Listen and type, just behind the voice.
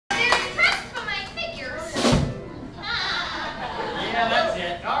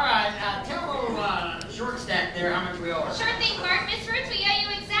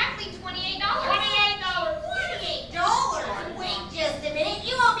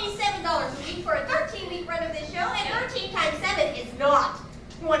not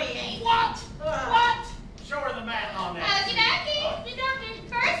 28. What? What? Show her the math on that. Okie dokie.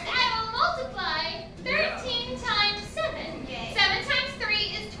 First, I will multiply 13 times 7. Okay. 7 times 3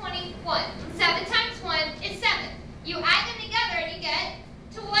 is 21.